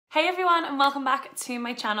Hey everyone and welcome back to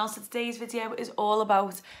my channel. So today's video is all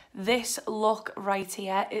about this look right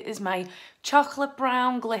here. It is my chocolate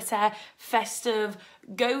brown glitter festive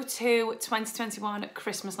go-to 2021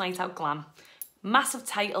 Christmas night out glam. Massive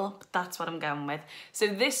title, but that's what I'm going with. So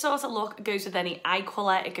this sort of look goes with any eye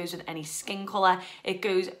colour, it goes with any skin colour, it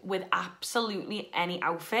goes with absolutely any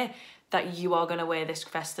outfit that you are going to wear this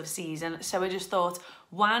festive season. So I just thought,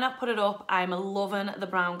 why not put it up? I'm loving the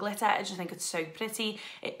brown glitter. I just think it's so pretty.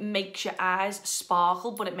 It makes your eyes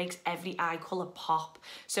sparkle, but it makes every eye colour pop.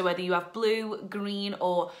 So whether you have blue, green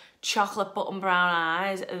or chocolate button brown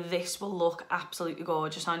eyes, this will look absolutely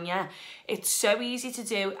gorgeous on you. It's so easy to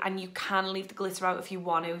do and you can leave the glitter out if you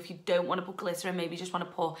want to. If you don't want to put glitter in, maybe you just want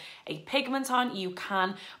to put a pigment on, you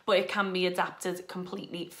can, but it can be adapted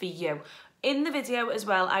completely for you. In the video as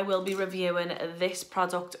well, I will be reviewing this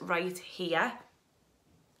product right here.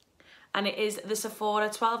 And it is the Sephora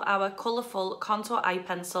 12-hour colourful contour eye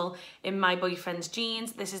pencil in My Boyfriend's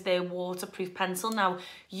Jeans. This is their waterproof pencil. Now,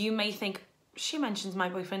 you may think, she mentions My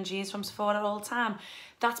Boyfriend's Jeans from Sephora all the time.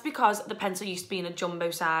 That's because the pencil used to be in a jumbo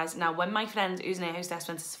size. Now, when my friend, who's an air hostess,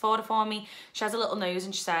 went to Sephora for me, she has a little nose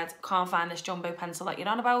and she said, can't find this jumbo pencil that you're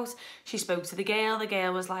on about. She spoke to the girl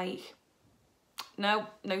was like, no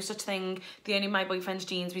such thing. The only My Boyfriend's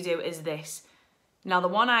Jeans we do is this. Now the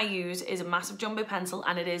one I use is a massive jumbo pencil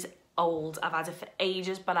and it is old. I've had it for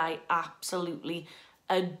ages, but I absolutely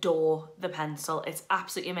adore the pencil. It's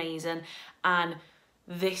absolutely amazing. And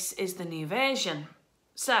this is the new version.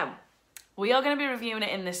 So we are going to be reviewing it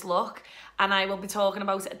in this look and I will be talking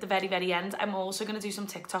about it at the very end. I'm also going to do some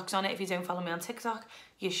TikToks on it. If you don't follow me on TikTok,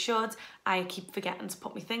 you should. I keep forgetting to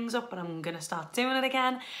put my things up, but I'm going to start doing it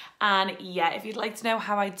again. And yeah, if you'd like to know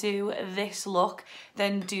how I do this look,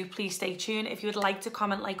 then do please stay tuned. If you would like to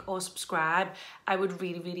comment, like or subscribe, I would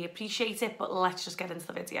really appreciate it. But let's just get into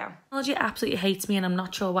the video. Technology absolutely hates me and I'm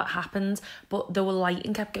not sure what happened, but the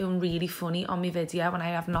lighting kept going really funny on my video and I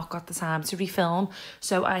have not got the time to refilm.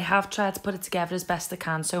 So I have tried to put it together as best I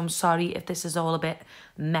can. So I'm sorry if this is all a bit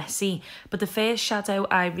messy. But the first shadow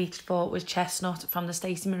I reached for was Chestnut from the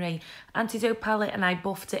Stacey Marie Antidote palette and I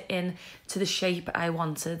buffed it in to the shape I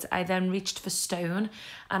wanted. I then reached for Stone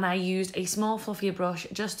and I used a small fluffier brush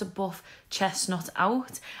just to buff Chestnut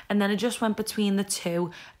out, and then I just went between the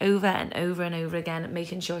two over and over and over again,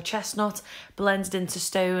 making sure Chestnut blended into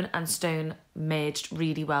Stone and Stone merged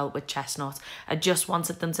really well with Chestnut. I just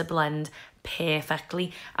wanted them to blend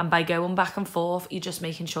perfectly, and by going back and forth you're just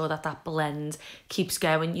making sure that that blend keeps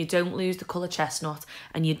going. You don't lose the colour Chestnut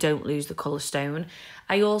and you don't lose the colour Stone.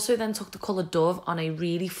 I also then took the colour Dove on a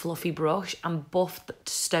really fluffy brush and buffed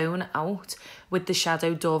Stone out with the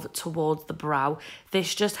shadow Dove towards the brow.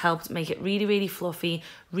 This just helped make it really fluffy,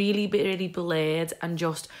 really blurred, and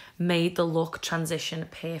just made the look transition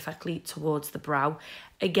perfectly towards the brow.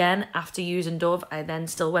 Again, after using Dove, I then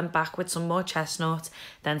still went back with some more Chestnut,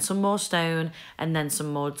 then some more Stone, and then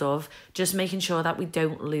some more Dove, just making sure that we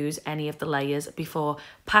don't lose any of the layers before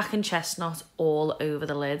packing Chestnut all over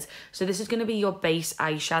the lid. So this is going to be your base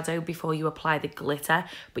eyeshadow before you apply the glitter,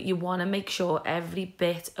 but you want to make sure every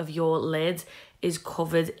bit of your lid is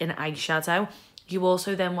covered in eyeshadow. You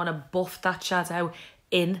also then want to buff that shadow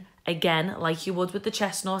in again like you would with the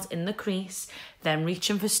Chestnut in the crease, then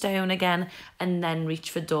reaching for Stone again and then reach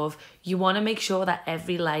for Dove. You want to make sure that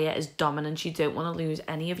every layer is dominant. You don't want to lose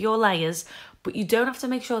any of your layers, but you don't have to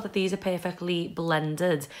make sure that these are perfectly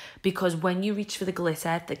blended, because when you reach for the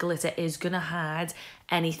glitter is going to hide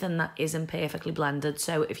anything that isn't perfectly blended.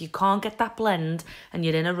 So if you can't get that blend and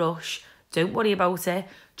you're in a rush, don't worry about it,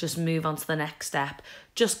 just move on to the next step.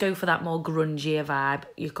 Just go for that more grungier vibe,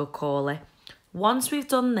 you could call it. Once we've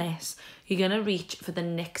done this, you're going to reach for the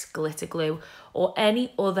NYX glitter glue or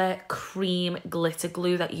any other cream glitter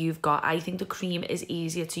glue that you've got. I think the cream is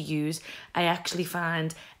easier to use. I actually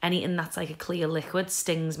find anything that's like a clear liquid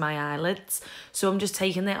stings my eyelids. So I'm just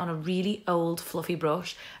taking it on a really old fluffy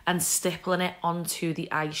brush and stippling it onto the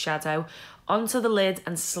eyeshadow, onto the lid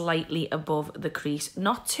and slightly above the crease.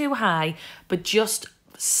 Not too high, but just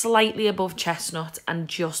slightly above Chestnut and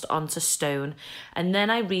just onto Stone. And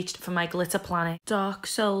then I reached for my Glitter Planet Dark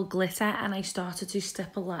Soul glitter and I started to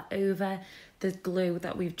stipple that over the glue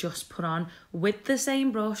that we've just put on with the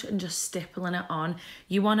same brush and just stippling it on.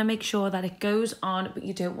 You want to make sure that it goes on, but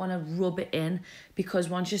you don't want to rub it in, because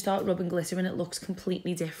once you start rubbing glitter in, it looks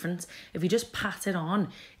completely different. If you just pat it on,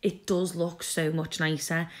 it does look so much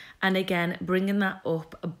nicer. And again, bringing that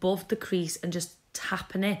up above the crease and just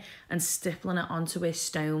tapping it and stippling it onto where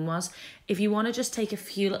Stone was. If you want to just take a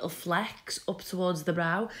few little flecks up towards the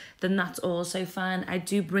brow, then that's also fine. I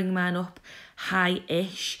do bring mine up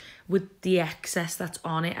high-ish with the excess that's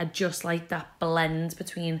on it. I just like that blend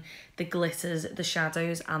between the glitters, the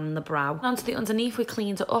shadows and the brow. Onto the underneath, we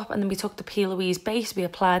cleaned it up and then we took the P. Louise base, we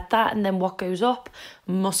applied that, and then what goes up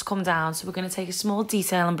must come down. So we're going to take a small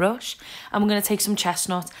detailing brush and we're going to take some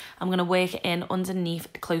chestnut. I'm going to work it in underneath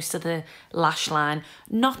close to the lash line.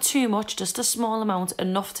 Not too much, just a small amount,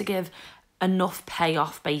 enough to give enough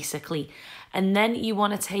payoff basically. And then you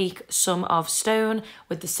want to take some of stone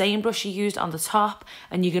with the same brush you used on the top,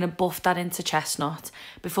 and you're going to buff that into chestnut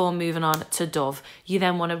before moving on to dove. You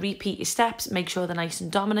then want to repeat your steps, make sure they're nice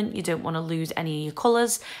and dominant. You don't want to lose any of your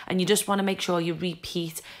colours, and you just want to make sure you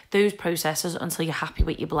repeat those processes until you're happy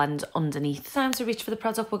with your blend underneath. Time to reach for the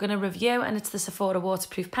product we're going to review, and it's the Sephora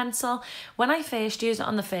waterproof pencil. When I first used it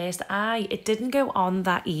on the first eye, it didn't go on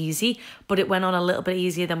that easy, but it went on a little bit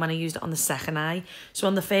easier than when I used it on the second eye. So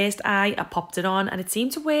on the first eye, I popped it on and it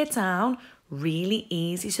seemed to wear down really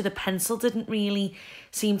easy. So the pencil didn't really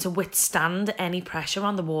seem to withstand any pressure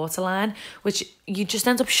on the waterline, which you just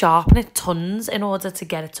end up sharpening it tons in order to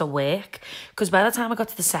get it to work. Because by the time I got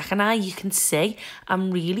to the second eye, you can see I'm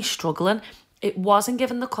really struggling. It wasn't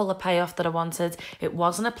giving the colour payoff that I wanted. It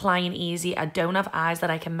wasn't applying easy. I don't have eyes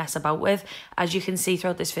that I can mess about with. As you can see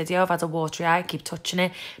throughout this video, I've had a watery eye. I keep touching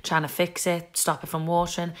it, trying to fix it, stop it from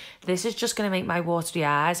watering. This is just going to make my watery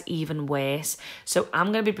eyes even worse. So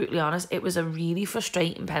I'm going to be brutally honest, it was a really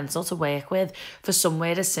frustrating pencil to work with for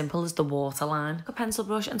somewhere as simple as the waterline. I took a pencil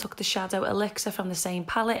brush and took the shadow Elixir from the same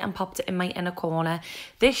palette and popped it in my inner corner.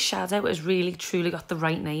 This shadow has really truly got the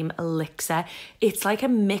right name, Elixir. It's like a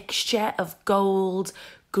mixture of gold,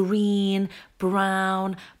 green,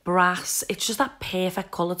 brown, brass. It's just that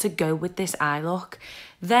perfect colour to go with this eye look.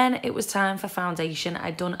 Then it was time for foundation.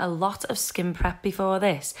 I'd done a lot of skin prep before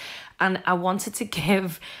this, and I wanted to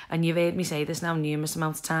give, and you've heard me say this now numerous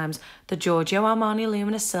amounts of times, the Giorgio Armani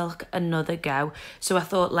Luminous Silk another go. So I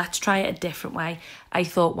thought, let's try it a different way. I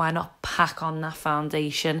thought, why not pack on that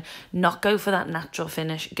foundation, not go for that natural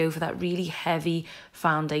finish, go for that really heavy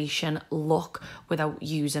foundation look without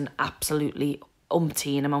using absolutely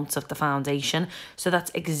umpteen amounts of the foundation. So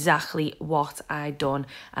that's exactly what I done,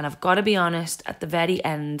 and I've got to be honest, at the very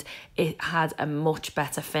end it had a much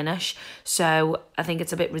better finish. So I think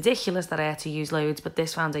it's a bit ridiculous that I had to use loads, but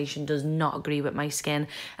this foundation does not agree with my skin,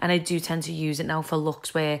 and I do tend to use it now for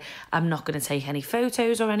looks where I'm not going to take any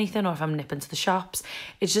photos or anything, or if I'm nipping to the shops.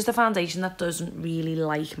 It's just a foundation that doesn't really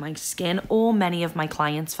like my skin, or many of my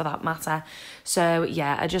clients for that matter. So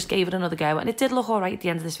yeah, I just gave it another go, and it did look alright at the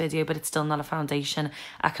end of this video, but it's still not a foundation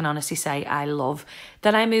I can honestly say I love.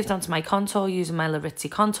 Then I moved on to my contour using my Larizzi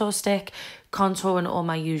contour stick, contouring all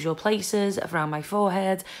my usual places around my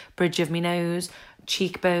forehead, bridge of my nose,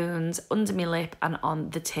 cheekbones, under my lip and on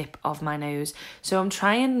the tip of my nose. So I'm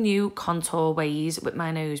trying new contour ways with my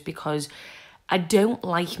nose because I don't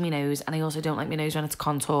like my nose, and I also don't like my nose when it's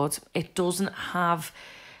contoured. It doesn't have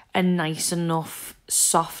a nice enough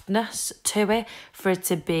softness to it for it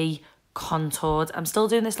to be contoured. I'm still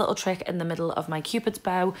doing this little trick in the middle of my Cupid's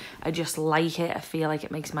bow. I just like it. I feel like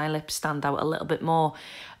it makes my lips stand out a little bit more.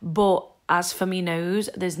 But as for me nose,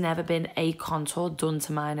 there's never been a contour done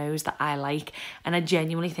to my nose that I like, and I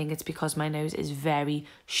genuinely think it's because my nose is very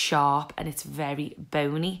sharp and it's very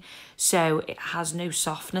bony, so it has no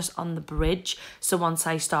softness on the bridge. So once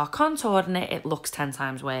I start contouring it, it looks 10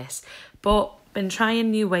 times worse. But been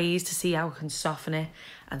trying new ways to see how I can soften it,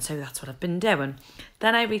 and so that's what I've been doing.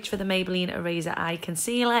 Then I reached for the Maybelline Eraser Eye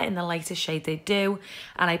Concealer in the lightest shade they do,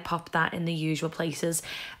 and I popped that in the usual places.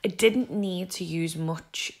 I didn't need to use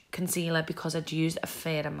much concealer because I'd used a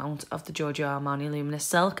fair amount of the Giorgio Armani Luminous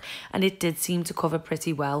Silk, and it did seem to cover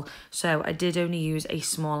pretty well, so I did only use a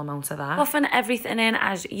small amount of that. Buffing everything in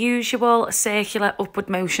as usual, circular upward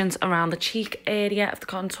motions around the cheek area of the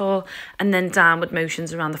contour, and then downward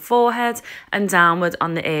motions around the forehead, and downward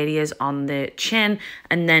on the areas on the chin,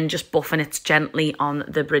 and then just buffing it gently on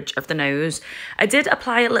the bridge of the nose. I did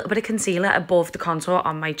apply a little bit of concealer above the contour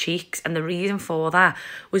on my cheeks, and the reason for that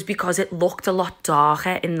was because it looked a lot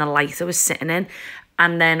darker in the light I was sitting in,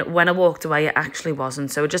 and then when I walked away it actually wasn't,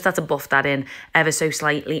 so I just had to buff that in ever so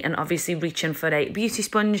slightly, and obviously reaching for a beauty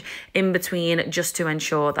sponge in between just to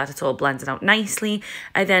ensure that it's all blended out nicely.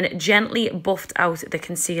 I then gently buffed out the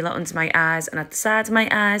concealer under my eyes and at the side of my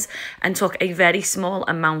eyes, and took a very small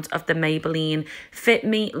amount of the Maybelline Fit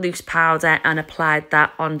Me loose powder and applied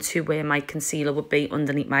that onto where my concealer would be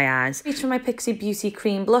underneath my eyes. Reached for my Pixie Beauty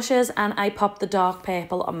cream blushes, and I popped the dark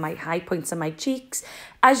purple on my high points of my cheeks,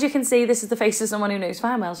 As you can see, this is the face of someone who knows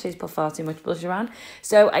fine well she's put far too much blusher on.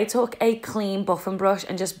 So I took a clean buffing brush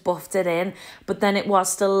and just buffed it in, but then it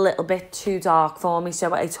was still a little bit too dark for me,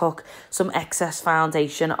 so I took some excess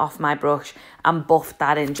foundation off my brush and buffed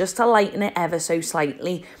that in just to lighten it ever so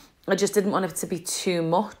slightly. I just didn't want it to be too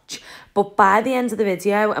much. But by the end of the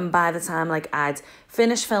video and by the time like I'd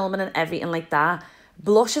finished filming and everything like that,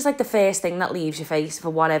 blush is like the first thing that leaves your face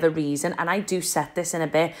for whatever reason. And I do set this in a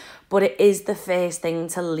bit, but it is the first thing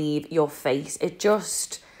to leave your face. It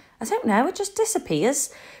just, I don't know, it just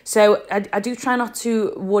disappears. So I do try not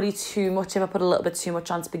to worry too much if I put a little bit too much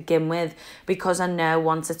on to begin with, because I know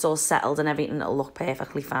once it's all settled and everything, it'll look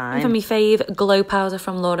perfectly fine. For my fave glow powder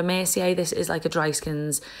from Laura Mercier, this is like a dry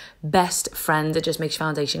skin's best friend. It just makes your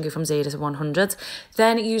foundation go from 0 to 100.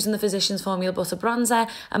 Then using the Physicians Formula Butter Bronzer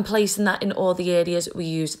and placing that in all the areas, we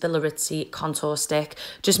used the Larizzi contour stick,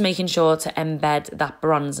 just making sure to embed that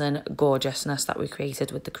bronzing gorgeousness that we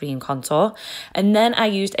created with the cream contour. And then I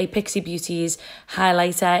used a Pixie Beauty's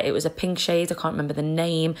highlighter. It was a pink shade, I can't remember the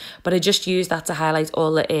name, but I just used that to highlight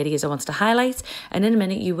all the areas I wanted to highlight. And in a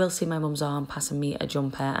minute you will see my mum's arm passing me a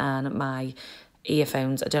jumper and my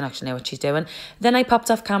earphones. I don't actually know what she's doing. Then I popped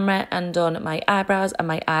off camera and done my eyebrows and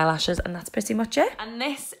my eyelashes, and that's pretty much it. And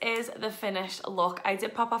this is the finished look. I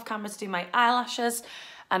did pop off camera to do my eyelashes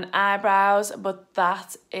and eyebrows, but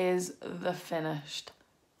that is the finished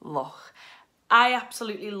look. I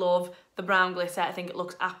absolutely love the brown glitter. I think it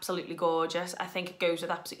looks absolutely gorgeous. I think it goes with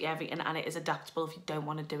absolutely everything, and it is adaptable. If you don't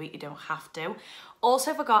want to do it, you don't have to.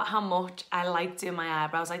 Also forgot how much I like doing my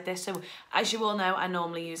eyebrows like this. So as you all know, I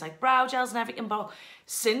normally use like brow gels and everything, but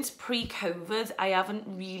since pre-COVID, I haven't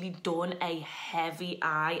really done a heavy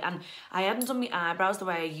eye, and I hadn't done my eyebrows the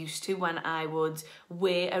way I used to when I would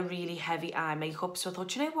wear a really heavy eye makeup. So I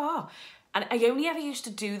thought, you know what? And I only ever used to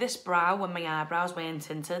do this brow when my eyebrows weren't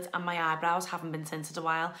tinted, and my eyebrows haven't been tinted a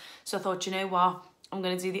while. So I thought, you know what, I'm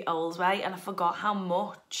going to do the old way, and I forgot how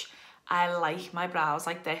much I like my brows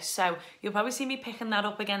like this. So you'll probably see me picking that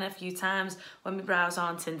up again a few times when my brows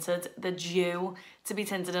aren't tinted. They're due to be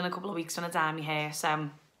tinted in a couple of weeks when I dye my hair, so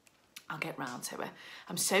I'll get round to it.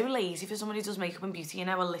 I'm so lazy for someone who does makeup and beauty, you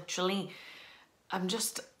know.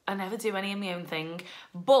 I never do any of my own thing.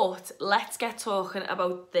 But let's get talking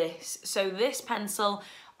about this. So this pencil,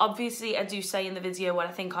 obviously I do say in the video what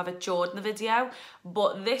I think of it during the video,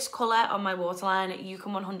 but this colour on my waterline, you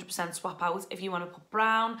can 100% swap out if you want to put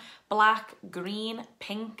brown, black, green,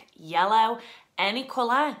 pink, yellow, any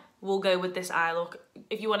colour will go with this eye look.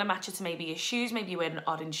 If you want to match it to maybe your shoes, maybe you're wearing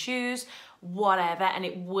orange shoes, whatever, and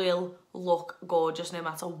it will look gorgeous no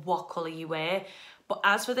matter what colour you wear. But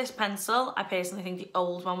as for this pencil, I personally think the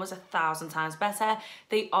old one was 1,000 times better.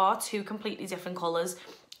 They are two completely different colours.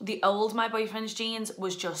 The old My Boyfriend's Jeans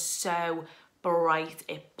was just so bright.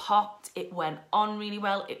 It popped, it went on really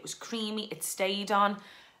well, it was creamy, it stayed on.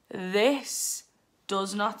 This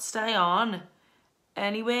does not stay on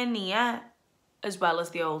anywhere near as well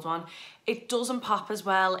as the old one. It doesn't pop as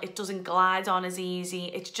well, it doesn't glide on as easy,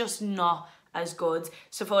 it's just not as good.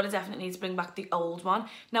 Sephora definitely needs to bring back the old one.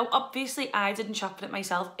 Now obviously I didn't shop for it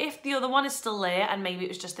myself. If the other one is still there, and maybe it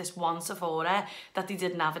was just this one Sephora that they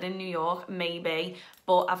didn't have it in New York, maybe,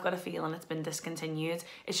 but I've got a feeling it's been discontinued.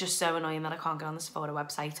 It's just so annoying that I can't get on the Sephora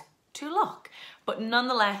website to look. But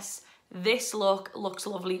nonetheless, this look looks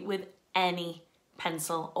lovely with any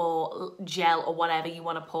pencil or gel or whatever you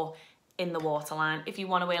want to put in the waterline. If you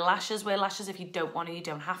want to wear lashes, wear lashes. If you don't want to, you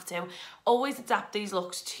don't have to. Always adapt these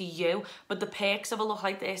looks to you, but the perks of a look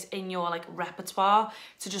like this in your like repertoire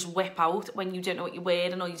to just whip out when you don't know what you're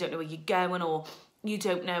wearing, or you don't know where you're going, or you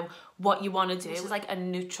don't know what you want to do. This is like a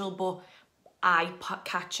neutral but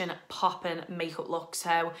eye-catching, popping makeup look.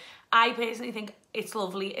 So I personally think it's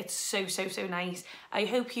lovely. It's so, so, so nice. I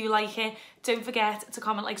hope you like it. Don't forget to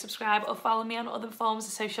comment, like, subscribe, or follow me on other forms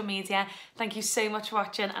of social media. Thank you so much for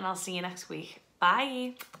watching, and I'll see you next week.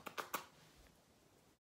 Bye.